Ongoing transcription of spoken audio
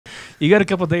You got a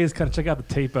couple of days to kind of check out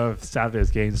the tape of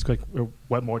Saturday's game. Just quick,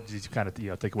 what more did you kind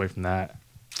of take away from that?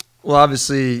 Well,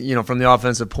 obviously, from the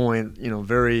offensive point,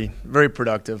 very, very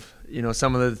productive.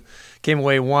 Some of the came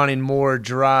away wanting more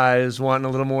drives, wanting a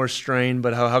little more strain,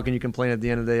 but how can you complain at the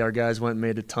end of the day? Our guys went and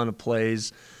made a ton of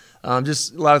plays.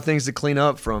 Just a lot of things to clean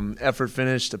up, from effort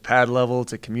finish to pad level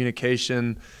to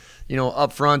communication.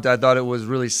 Up front, I thought it was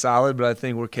really solid, but I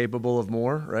think we're capable of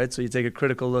more, right? So you take a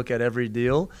critical look at every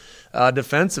deal.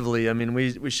 Defensively,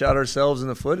 we shot ourselves in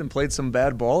the foot and played some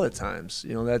bad ball at times.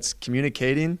 That's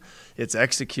communicating, it's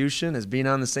execution, it's being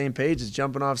on the same page, it's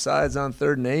jumping off sides on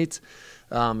 3rd and 8.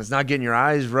 It's not getting your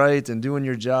eyes right and doing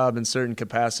your job in certain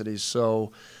capacities.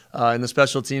 So in the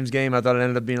special teams game, I thought it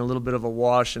ended up being a little bit of a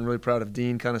wash, and really proud of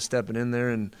Dean kind of stepping in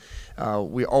there. And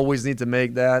we always need to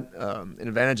make that an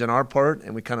advantage on our part,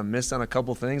 and we kind of missed on a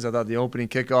couple things. I thought the opening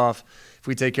kickoff, if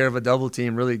we take care of a double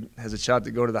team, really has a shot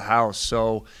to go to the house.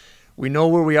 So we know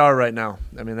where we are right now.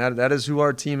 That is who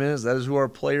our team is. That is who our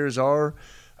players are.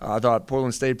 I thought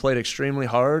Portland State played extremely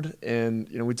hard, and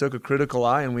we took a critical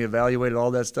eye and we evaluated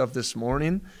all that stuff this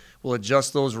morning. We'll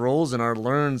adjust those roles, and our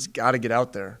learns got to get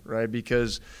out there, right?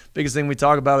 Because biggest thing we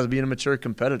talk about is being a mature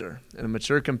competitor, and a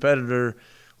mature competitor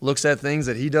looks at things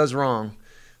that he does wrong,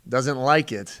 doesn't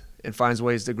like it, and finds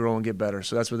ways to grow and get better.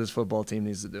 So that's what this football team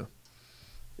needs to do.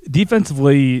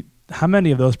 Defensively, how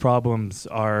many of those problems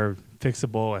are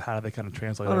fixable, and how do they kind of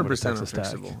translate over to Texas Tech?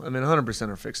 100% are fixable. 100%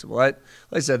 are fixable. Like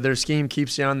I said, their scheme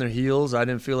keeps you on their heels. I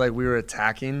didn't feel like we were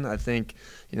attacking. I think,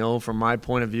 from my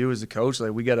point of view as a coach,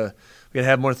 we gotta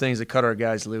have more things to cut our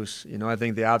guys loose. I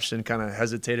think the option kind of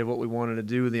hesitated what we wanted to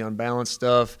do, the unbalanced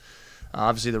stuff.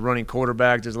 Obviously, the running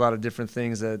quarterback, there's a lot of different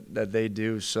things that they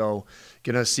do. So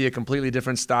going to see a completely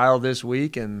different style this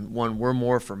week, and one we're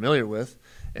more familiar with,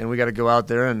 and we got to go out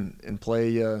there and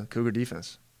play Cougar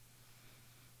defense.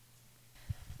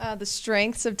 The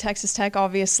strengths of Texas Tech,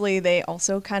 obviously, they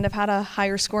also kind of had a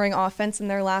higher scoring offense in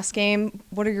their last game.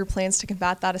 What are your plans to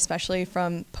combat that, especially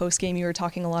from post-game? You were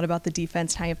talking a lot about the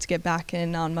defense, how you have to get back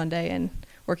in on Monday and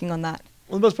working on that.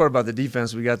 Well, the best part about the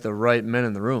defense, we got the right men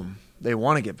in the room. They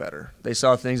want to get better. They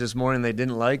saw things this morning they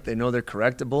didn't like. They know they're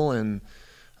correctable, and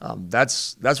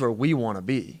that's where we want to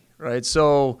be, right?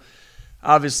 So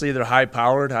obviously they're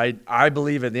high-powered. I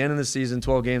believe at the end of the season,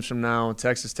 12 games from now,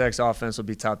 Texas Tech's offense will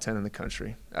be top 10 in the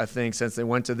country. I think since they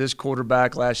went to this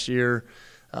quarterback last year,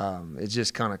 it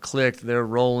just kind of clicked. They're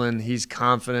rolling. He's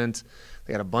confident.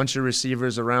 They got a bunch of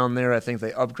receivers around there. I think they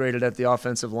upgraded at the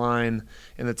offensive line,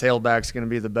 and the tailback's going to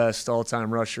be the best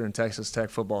all-time rusher in Texas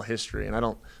Tech football history. And I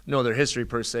don't know their history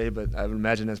per se, but I would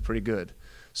imagine that's pretty good.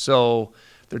 So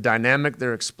they're dynamic.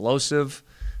 They're explosive.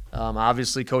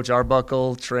 Obviously, Coach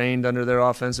Arbuckle trained under their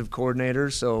offensive coordinator.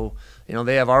 So,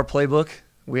 they have our playbook.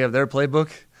 We have their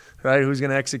playbook, right? Who's going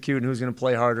to execute and who's going to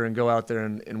play harder and go out there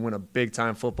and win a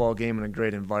big-time football game in a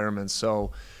great environment.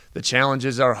 So the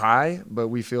challenges are high, but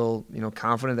we feel,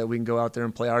 confident that we can go out there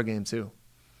and play our game too.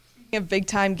 A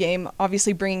big-time game,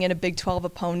 obviously bringing in a Big 12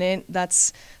 opponent,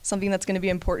 that's something that's going to be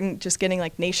important, just getting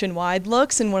nationwide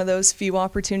looks and one of those few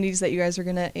opportunities that you guys are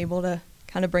going to able to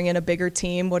kind of bring in a bigger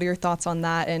team. What are your thoughts on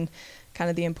that and kind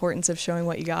of the importance of showing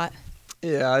what you got?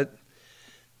 Yeah,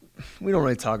 we don't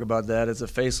really talk about that. It's a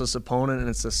faceless opponent, and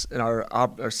it's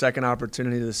our second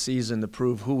opportunity this season to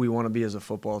prove who we want to be as a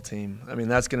football team.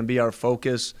 That's going to be our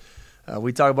focus.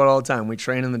 We talk about it all the time. We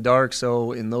train in the dark,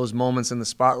 so in those moments in the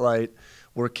spotlight,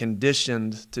 we're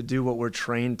conditioned to do what we're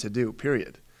trained to do,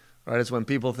 period. Right? It's when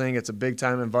people think it's a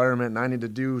big-time environment and I need to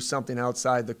do something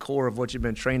outside the core of what you've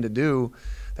been trained to do,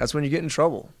 that's when you get in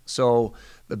trouble. So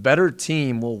the better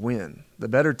team will win. The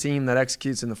better team that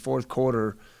executes in the fourth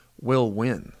quarter will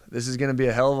win. This is going to be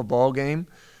a hell of a ball game,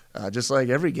 just like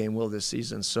every game will this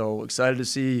season. So excited to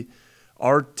see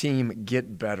our team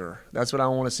get better. That's what I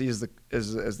want to see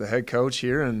as the head coach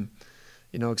here, and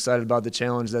excited about the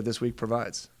challenge that this week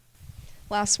provides.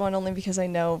 Last one, only because I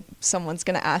know someone's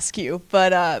going to ask you,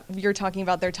 but you're talking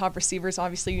about their top receivers.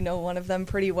 Obviously, you know one of them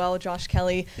pretty well, Josh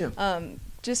Kelly. Yeah.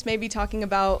 Just maybe talking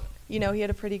about, he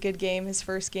had a pretty good game, his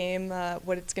first game,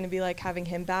 what it's going to be like having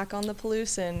him back on the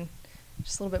Palouse, and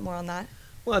just a little bit more on that.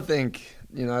 Well, I think,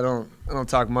 I don't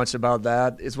talk much about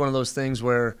that. It's one of those things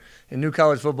where in new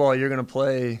college football, you're going to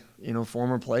play,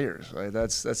 former players, right?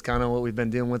 That's kind of what we've been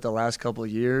dealing with the last couple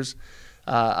of years.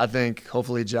 I think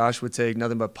hopefully Josh would take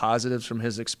nothing but positives from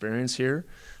his experience here.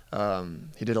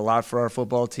 He did a lot for our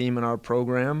football team and our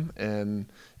program, and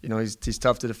he's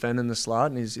tough to defend in the slot,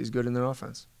 and he's good in their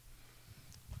offense.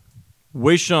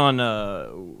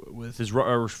 Wayshawn with his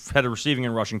had a receiving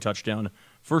and rushing touchdown.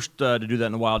 First to do that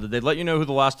in a while. Did they let you know who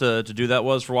the last to do that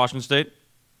was for Washington State?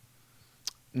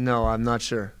 No, I'm not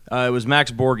sure. It was Max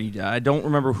Borghi. I don't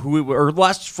remember who it was, or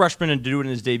last freshman to do it in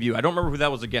his debut. I don't remember who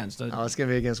that was against. Oh, it's going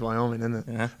to be against Wyoming, isn't it?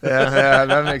 Yeah. Yeah,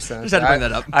 that makes sense. Just had to bring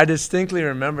that up. I distinctly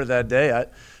remember that day.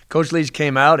 Coach Leach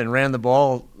came out and ran the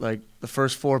ball like the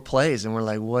first 4 plays, and we're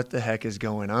like, what the heck is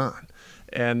going on?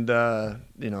 And,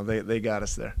 they got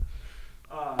us there.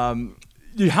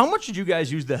 How much did you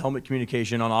guys use the helmet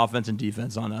communication on offense and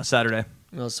defense on Saturday?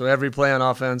 So every play on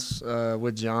offense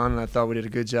with John, and I thought we did a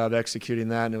good job executing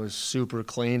that, and it was super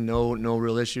clean. No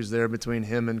real issues there between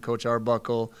him and Coach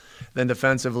Arbuckle. Then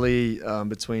defensively,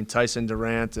 between Tyson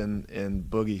Durant and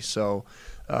Boogie. So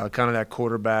kind of that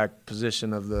quarterback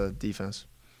position of the defense.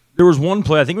 There was one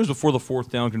play, I think it was before the 4th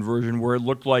down conversion, where it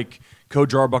looked like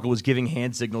Coach Arbuckle was giving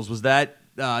hand signals. Was that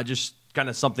just kind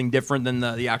of something different than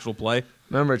the actual play?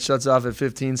 Remember, it shuts off at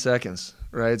 15 seconds,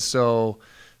 right? So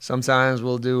sometimes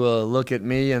we'll do a look at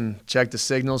me and check the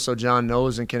signal so John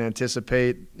knows and can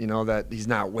anticipate, that he's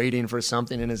not waiting for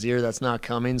something in his ear that's not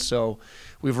coming. So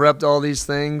we've repped all these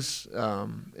things,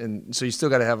 and so you still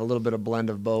got to have a little bit of blend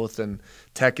of both, and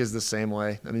tech is the same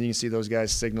way. I mean, you can see those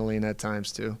guys signaling at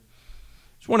times too.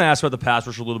 Just want to ask about the pass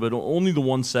rush a little bit. Only the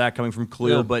 1 sack coming from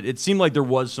Khalil, but it seemed like there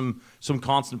was some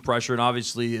constant pressure, and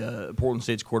obviously Portland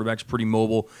State's quarterback's pretty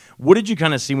mobile. What did you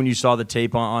kind of see when you saw the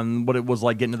tape on what it was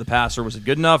like getting to the passer? Was it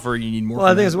good enough, or you need more? Well,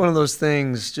 I think it's one of those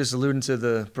things, just alluding to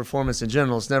the performance in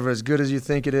general. It's never as good as you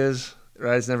think it is,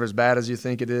 right? It's never as bad as you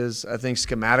think it is. I think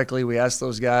schematically we asked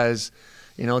those guys,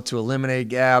 to eliminate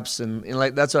gaps, and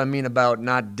like that's what I mean about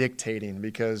not dictating,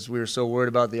 because we were so worried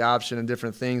about the option and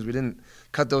different things. We didn't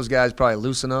cut those guys probably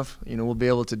loose enough. We'll be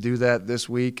able to do that this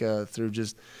week through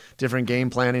just different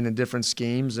game planning and different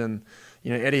schemes. And,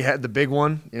 Eddie had the big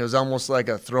one. It was almost like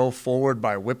a throw forward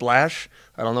by whiplash.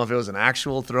 I don't know if it was an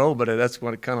actual throw, but that's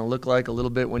what it kind of looked like a little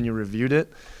bit when you reviewed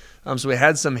it. So we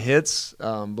had some hits,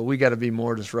 but we got to be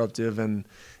more disruptive, and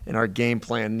our game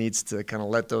plan needs to kind of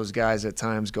let those guys at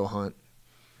times go hunt.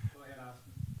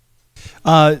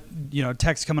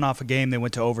 Tech's coming off a game, they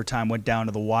went to overtime, went down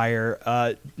to the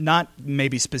wire. Not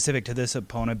maybe specific to this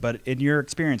opponent, but in your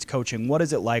experience coaching, what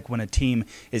is it like when a team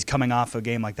is coming off a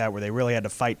game like that where they really had to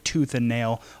fight tooth and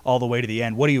nail all the way to the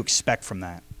end? What do you expect from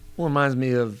that? Well, it reminds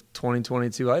me of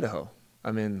 2022 Idaho.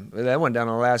 I mean, that went down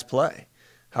on the last play.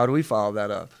 How do we follow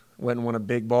that up? Went and won a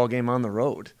big ball game on the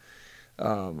road.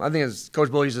 I think as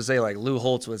Coach Bull used to say, like Lou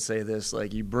Holtz would say this,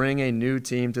 like you bring a new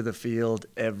team to the field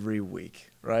every week,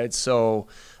 right? So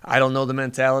I don't know the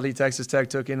mentality Texas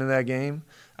Tech took into that game.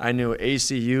 I knew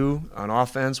ACU on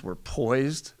offense were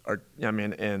poised,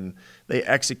 and they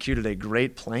executed a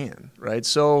great plan, right?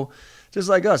 So just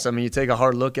like us, you take a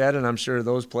hard look at it, and I'm sure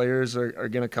those players are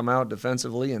going to come out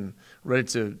defensively and ready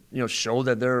to, show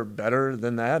that they're better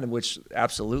than that, which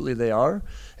absolutely they are.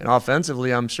 And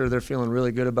offensively, I'm sure they're feeling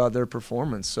really good about their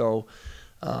performance. So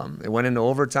it went into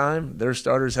overtime. Their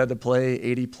starters had to play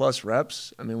 80-plus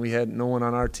reps. We had no one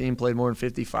on our team played more than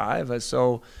 55.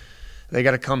 So they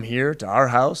got to come here to our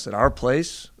house, at our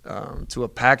place, to a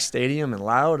packed stadium and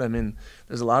loud.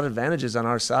 There's a lot of advantages on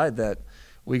our side that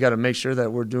we got to make sure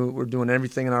that we're doing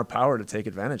everything in our power to take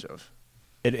advantage of.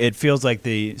 It feels like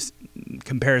the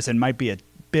comparison might be a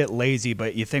bit lazy,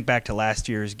 but you think back to last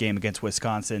year's game against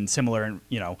Wisconsin, similar,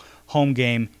 home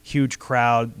game, huge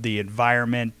crowd, the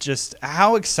environment. Just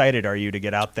how excited are you to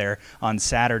get out there on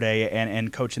Saturday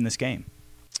and coach in this game?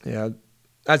 Yeah,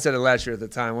 I said it last year at the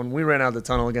time. When we ran out the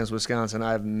tunnel against Wisconsin,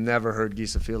 I've never heard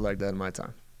Giesa Field like that in my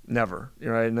time. Never.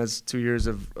 Right? And that's 2 years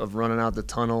of running out the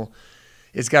tunnel.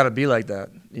 It's got to be like that.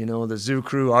 The zoo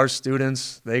crew, our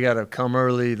students, they got to come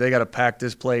early. They got to pack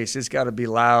this place. It's got to be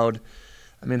loud.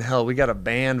 Hell, we got a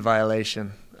band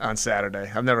violation on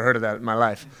Saturday. I've never heard of that in my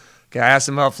life. Okay, I asked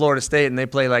them about Florida State, and they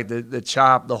play like the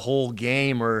chop the whole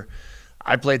game. Or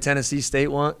I played Tennessee State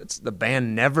once. The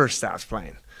band never stops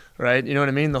playing, right? You know what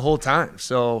I mean? The whole time.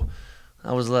 So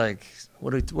I was like,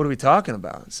 what are we talking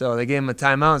about? So they gave him a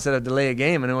timeout instead of delay a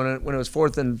game, and when it was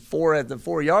 4th and 4 at the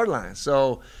 4-yard line.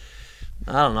 So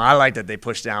I don't know. I like that they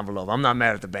pushed the envelope. I'm not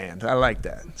mad at the band. I like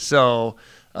that. So,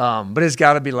 but it's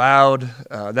got to be loud.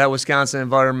 That Wisconsin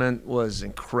environment was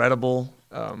incredible.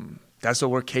 That's what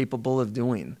we're capable of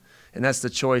doing, and that's the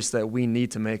choice that we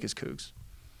need to make as Cougs.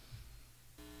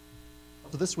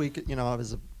 So this week,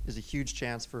 is a huge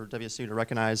chance for WSU to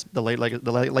recognize the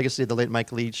legacy of the late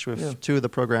Mike Leach with two of the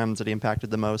programs that he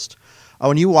impacted the most.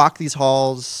 When you walk these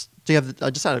halls, do you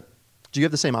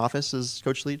have the same office as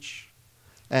Coach Leach?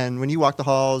 And when you walk the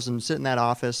halls and sit in that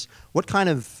office, what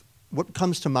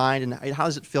comes to mind, and how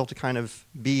does it feel to kind of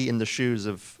be in the shoes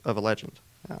of a legend?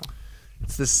 Yeah.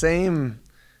 It's the same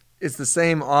it's the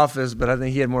same office, but I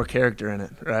think he had more character in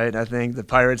it, right? I think the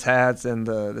Pirates hats and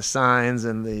the signs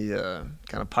and the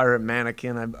kind of pirate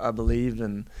mannequin, I believe.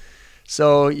 And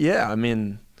so, yeah, I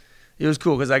mean, it was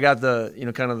cool because I got the,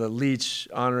 kind of the Leach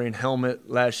honoring helmet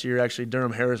last year. Actually,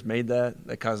 Durham Harris made that.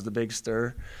 That caused the big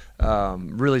stir.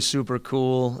 Really super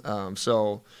cool.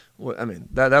 So, I mean,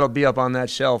 that'll be up on that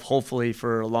shelf hopefully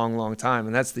for a long, long time.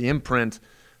 And that's the imprint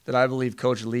that I believe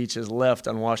Coach Leach has left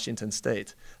on Washington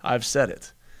State. I've said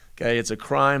it. Okay, it's a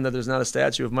crime that there's not a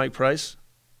statue of Mike Price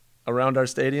around our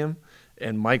stadium,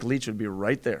 and Mike Leach would be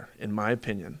right there, in my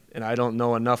opinion. And I don't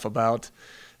know enough about,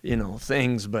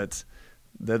 things, but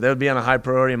that would be on a high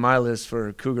priority in my list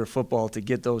for Cougar football to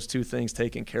get those two things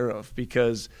taken care of,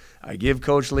 because I give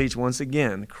Coach Leach, once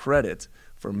again, credit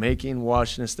for making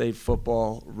Washington State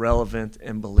football relevant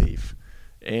and believe.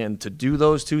 And to do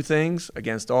those two things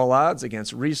against all odds,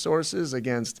 against resources,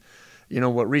 against,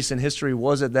 what recent history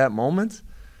was at that moment,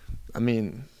 I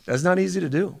mean, that's not easy to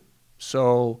do.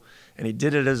 So, and he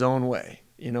did it his own way.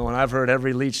 And I've heard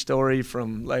every Leach story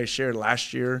from, like I shared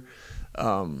last year,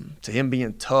 to him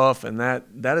being tough, and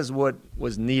that is what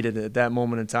was needed at that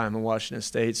moment in time in Washington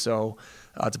State. So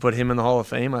to put him in the Hall of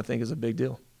Fame, I think is a big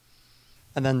deal.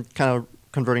 And then kind of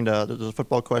converting to the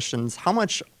football questions, how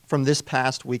much from this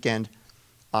past weekend,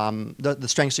 the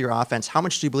strengths of your offense, how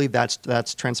much do you believe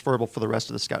that's transferable for the rest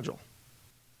of the schedule?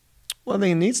 Well, I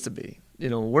think it needs to be.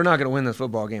 We're not going to win this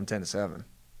football game 10-7.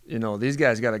 These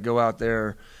guys got to go out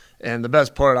there. And the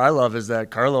best part I love is that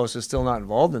Carlos is still not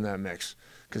involved in that mix,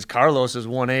 because Carlos is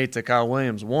 1-8 to Kyle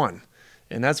Williams 1.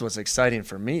 And that's what's exciting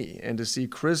for me. And to see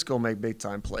Chris go make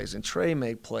big-time plays and Trey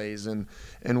make plays and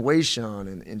Wayshawn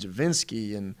and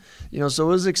Javinsky. And, so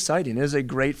it was exciting. It was a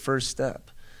great first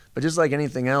step. But just like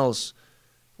anything else,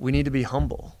 we need to be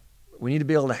humble. We need to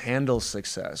be able to handle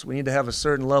success. We need to have a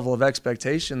certain level of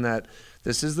expectation that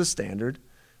this is the standard.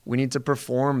 We need to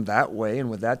perform that way and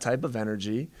with that type of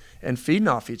energy and feeding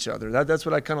off each other. That's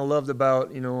what I kind of loved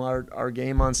about, our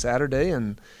game on Saturday.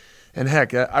 And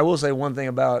heck, I will say one thing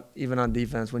about even on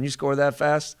defense, when you score that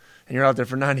fast and you're out there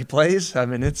for 90 plays, I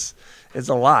mean, it's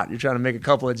a lot. You're trying to make a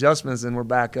couple adjustments and we're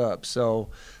back up. So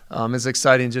it's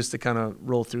exciting just to kind of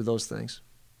roll through those things.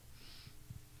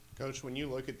 Coach, when you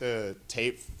look at the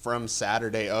tape from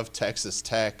Saturday of Texas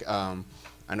Tech,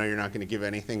 I know you're not going to give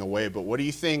anything away, but what do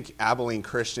you think Abilene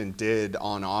Christian did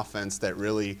on offense that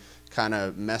really kind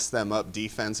of messed them up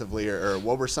defensively, or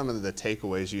what were some of the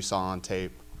takeaways you saw on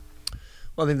tape?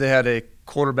 Well, I think they had a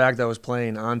quarterback that was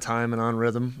playing on time and on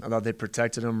rhythm. I thought they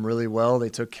protected him really well. They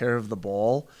took care of the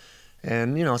ball.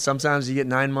 And, sometimes you get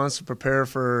 9 months to prepare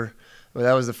for – well,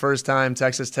 that was the first time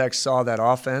Texas Tech saw that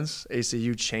offense.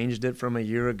 ACU changed it from a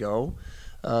year ago.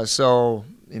 So,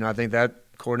 I think that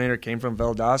coordinator came from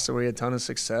Valdosta where he had a ton of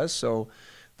success. So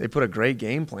they put a great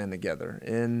game plan together.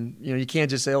 And, you can't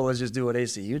just say, oh, let's just do what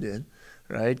ACU did,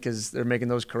 right? Because they're making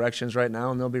those corrections right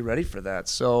now and they'll be ready for that.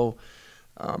 So,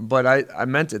 but I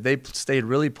meant it. They stayed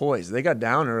really poised. They got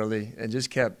down early and just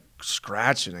kept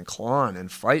scratching and clawing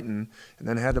and fighting, and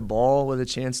then had the ball with a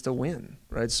chance to win,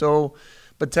 right? So,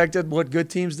 but Tech did what good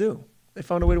teams do. They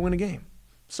found a way to win a game.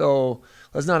 So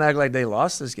let's not act like they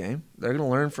lost this game. They're going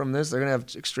to learn from this. They're going to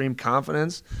have extreme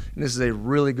confidence, and this is a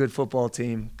really good football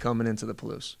team coming into the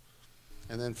Palouse.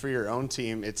 And then for your own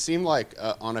team, it seemed like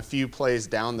on a few plays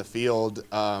down the field,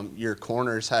 your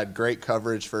corners had great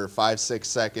coverage for 5-6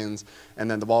 seconds,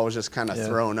 and then the ball was just kind of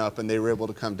thrown up, and they were able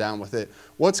to come down with it.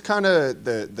 What's kind of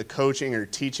the coaching or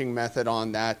teaching method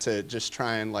on that to just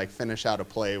try and finish out a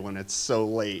play when it's so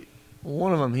late?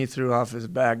 One of them he threw off his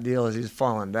back deal as he's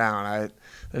falling down.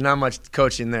 There's not much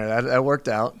coaching there. That worked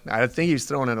out. I think he was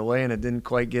throwing it away, and it didn't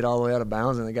quite get all the way out of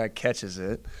bounds, and the guy catches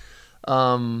it.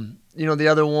 The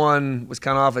other one was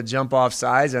kind of off a jump-off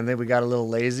size. I think we got a little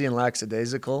lazy and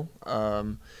lackadaisical.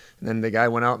 And then the guy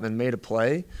went out and then made a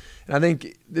play. And I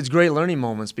think it's great learning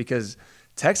moments because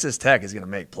Texas Tech is going to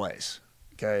make plays.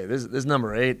 Okay, this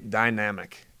number 8,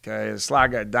 dynamic. Okay, the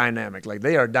slot guy, dynamic.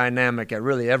 They are dynamic at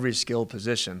really every skill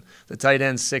position. The tight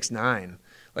end, 6'9".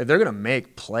 They're going to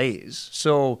make plays.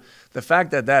 So the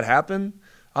fact that happened,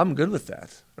 I'm good with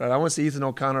that. Right? I want to see Ethan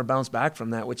O'Connor bounce back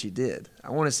from that, which he did. I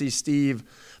want to see Steve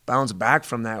bounce back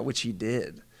from that, which he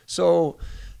did. So,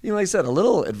 like I said, a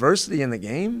little adversity in the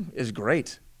game is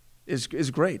great.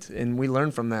 Is great, and we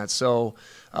learn from that. So,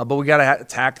 but we got to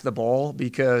attack the ball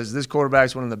because this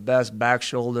quarterback's one of the best back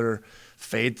shoulder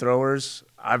fade throwers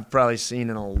I've probably seen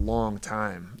in a long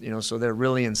time. So they're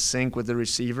really in sync with the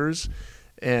receivers,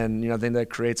 and I think that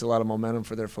creates a lot of momentum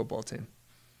for their football team.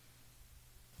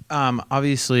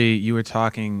 Obviously, you were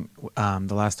talking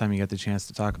the last time you got the chance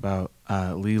to talk about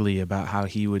Lely, about how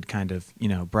he would kind of,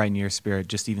 brighten your spirit,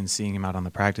 just even seeing him out on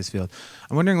the practice field.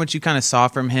 I'm wondering what you kind of saw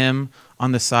from him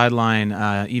on the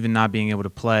sideline, even not being able to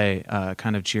play,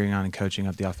 kind of cheering on and coaching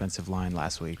up the offensive line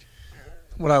last week.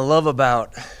 What I love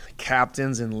about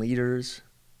captains and leaders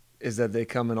is that they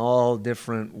come in all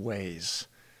different ways.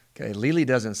 Okay, Lely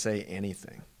doesn't say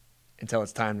anything until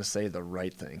it's time to say the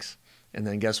right things. And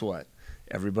then guess what?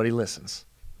 Everybody listens,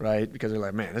 right? Because they're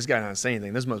like, man, this guy not saying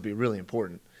anything. This must be really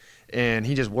important. And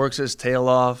he just works his tail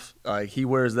off. He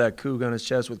wears that Coug on his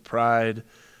chest with pride.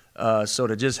 So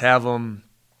to just have him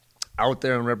out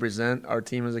there and represent our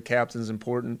team as a captain is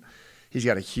important. He's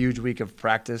got a huge week of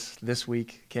practice this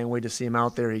week. Can't wait to see him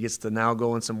out there. He gets to now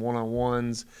go in some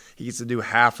one-on-ones. He gets to do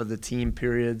half of the team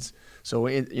periods. So,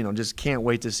 just can't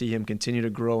wait to see him continue to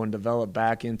grow and develop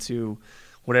back into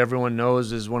what everyone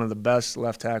knows is one of the best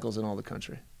left tackles in all the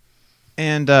country.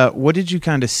 And what did you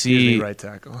kind of see? Right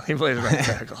tackle. He plays right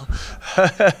tackle.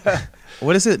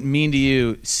 What does it mean to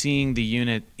you seeing the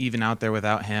unit even out there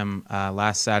without him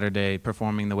last Saturday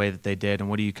performing the way that they did, and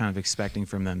what are you kind of expecting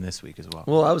from them this week as well?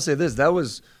 Well, I would say this. That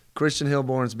was Christian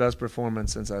Hilborn's best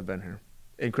performance since I've been here.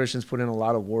 And Christian's put in a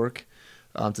lot of work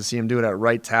to see him do it at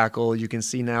right tackle. You can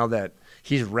see now that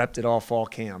he's repped it all fall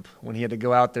camp. When he had to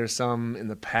go out there some in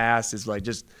the past, it's like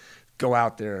just go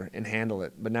out there and handle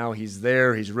it. But now he's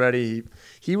there. He's ready.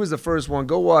 He was the first one.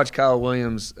 Go watch Kyle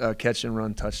Williams catch and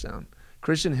run touchdown.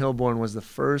 Christian Hilborn was the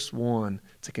first one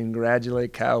to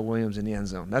congratulate Kyle Williams in the end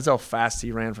zone. That's how fast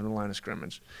he ran from the line of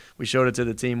scrimmage. We showed it to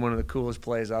the team, one of the coolest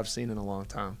plays I've seen in a long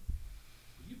time.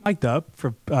 You mic'd up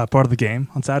for part of the game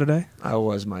on Saturday? I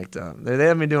was mic'd up. They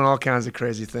have me doing all kinds of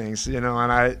crazy things,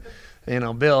 and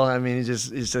Bill,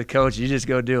 he's the coach. You just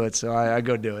go do it, so I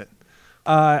go do it.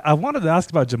 I wanted to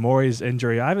ask about Jamori's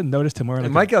injury. I haven't noticed him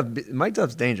wearing Mic'd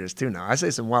up's dangerous, too, now. I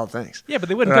say some wild things. Yeah, but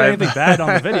they wouldn't put anything bad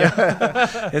on the video.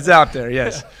 It's out there,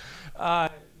 yes.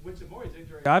 With Jamori's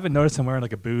injury, I haven't noticed him wearing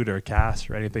a boot or a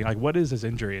cast or anything. What is his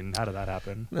injury and how did that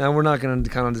happen? No, we're not going to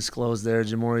kind of disclose there.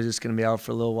 Jamori's just going to be out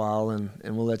for a little while, and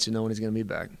we'll let you know when he's going to be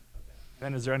back.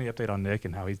 And is there any update on Nick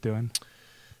and how he's doing?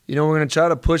 We're going to try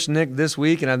to push Nick this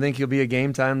week, and I think he'll be a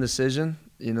game-time decision.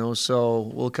 So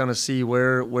we'll kind of see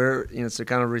where it's a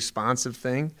kind of responsive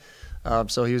thing.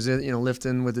 So he was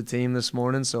lifting with the team this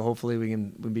morning. So hopefully we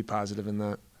can be positive in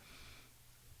that.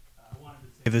 I wanted to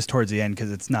say this towards the end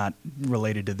because it's not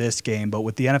related to this game, but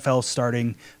with the NFL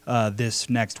starting this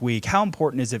next week, how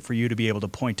important is it for you to be able to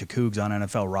point to Cougs on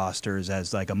NFL rosters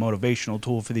as a motivational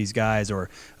tool for these guys,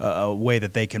 or a way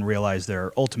that they can realize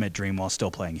their ultimate dream while still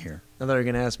playing here? I thought you were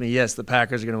going to ask me, yes, the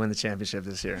Packers are going to win the championship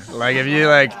this year. If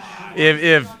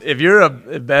you're a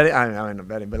betting, I'm not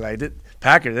betting, but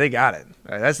Packers, they got it.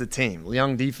 Right? That's the team.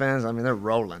 Young defense, they're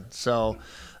rolling. So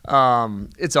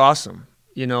it's awesome,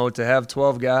 to have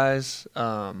 12 guys, that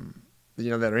are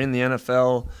in the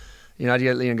NFL.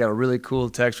 I got a really cool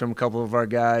text from a couple of our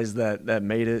guys that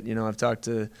made it. I've talked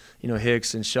to,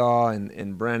 Hicks and Shaw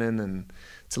and Brennan, and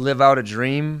to live out a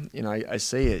dream, I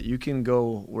say it. You can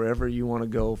go wherever you want to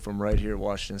go from right here at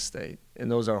Washington State. And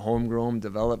those are homegrown,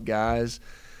 developed guys.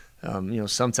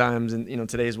 Sometimes in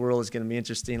today's world it's going to be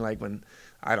interesting, when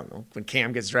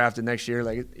Cam gets drafted next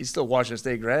year, he's still Washington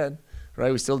State grad,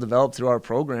 right? We still develop through our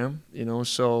program,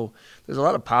 So there's a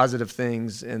lot of positive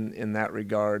things in that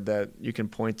regard that you can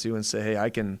point to and say, hey, I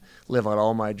can live out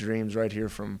all my dreams right here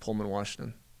from Pullman,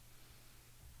 Washington.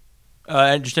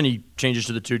 Just any changes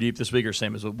to the two deep this week, or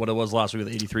same as what it was last week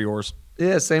with 83 oars?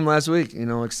 Yeah, same last week.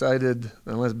 Excited,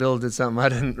 unless Bill did something I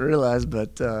didn't realize,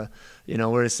 but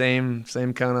we're the same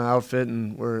kind of outfit,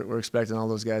 and we're expecting all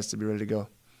those guys to be ready to go.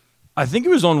 I think it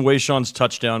was on Wayshawn's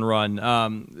touchdown run.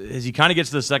 As he kind of gets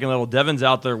to the second level, Devin's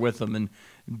out there with him, and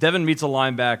Devin meets a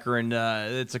linebacker, and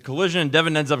it's a collision, and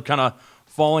Devin ends up kind of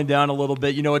falling down a little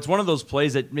bit. It's one of those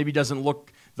plays that maybe doesn't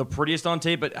look the prettiest on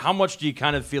tape, but how much do you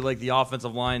kind of feel like the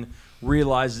offensive line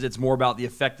realizes it's more about the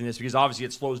effectiveness, because obviously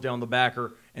it slows down the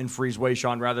backer and frees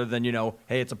Wayshawn rather than,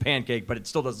 hey, it's a pancake, but it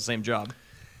still does the same job?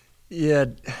 Yeah,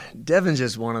 Devin's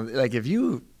just one of if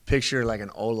you picture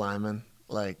an O-lineman,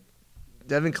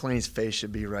 Devin Claney's face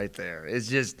should be right there. It's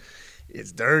just,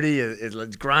 it's dirty,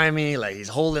 it's grimy, he's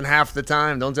holding half the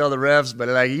time. Don't tell the refs, but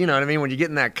you know what I mean? When you get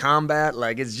in that combat,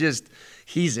 it's just,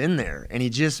 he's in there and he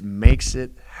just makes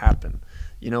it happen.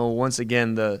 Once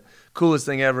again, the coolest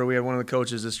thing ever, we had one of the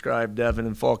coaches describe Devin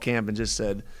in fall camp and just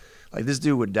said, this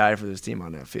dude would die for this team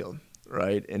on that field,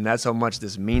 right? And that's how much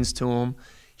this means to him.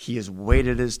 He has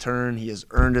waited his turn. He has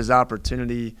earned his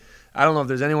opportunity. I don't know if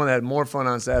there's anyone that had more fun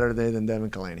on Saturday than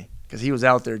Devin Claney. because he was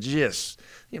out there just,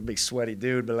 big sweaty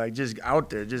dude, but like just out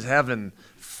there, just having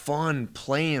fun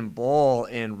playing ball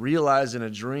and realizing a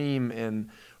dream and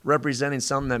representing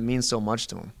something that means so much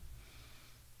to him.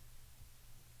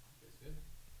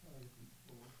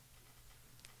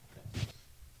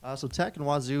 So Tech and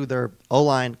Wazoo, their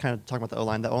O-line, kind of talking about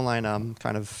the O-line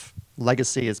kind of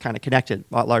legacy is kind of connected,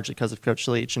 largely because of Coach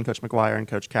Leach and Coach McGuire and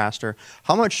Coach Castor.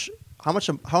 How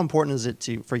important is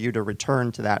it for you to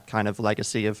return to that kind of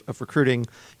legacy of recruiting,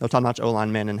 top-notch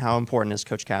O-line men, and how important has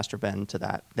Coach Castor been to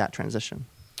that transition?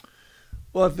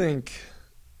 Well, I think,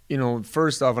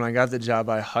 first off, when I got the job,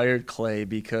 I hired Clay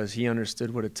because he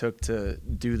understood what it took to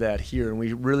do that here, and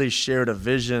we really shared a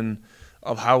vision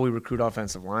of how we recruit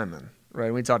offensive linemen.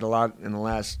 Right, we talked a lot in the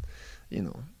last,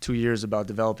 2 years about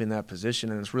developing that position,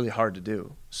 and it's really hard to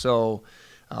do. So,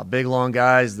 big, long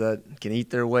guys that can eat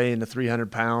their way into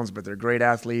 300 pounds, but they're great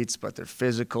athletes, but they're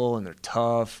physical and they're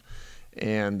tough,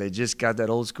 and they just got that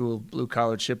old school blue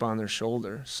collar chip on their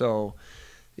shoulder. So,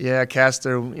 yeah,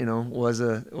 Castor, was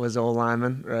a old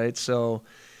lineman, right? So,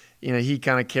 he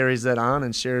kind of carries that on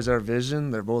and shares our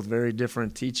vision. They're both very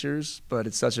different teachers, but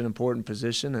it's such an important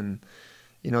position, and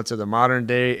to the modern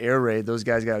day air raid, those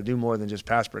guys got to do more than just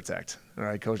pass protect. All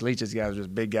right, Coach Leach's guys are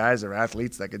just big guys. They're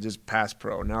athletes that could just pass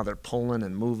pro. Now they're pulling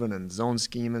and moving and zone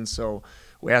scheming. So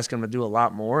we ask them to do a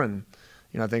lot more. And,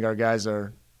 I think our guys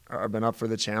are been up for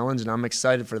the challenge. And I'm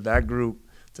excited for that group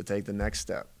to take the next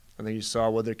step. I think you saw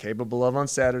what they're capable of on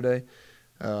Saturday.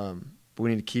 But we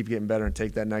need to keep getting better and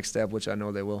take that next step, which I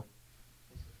know they will.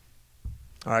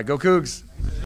 All right, go Cougs.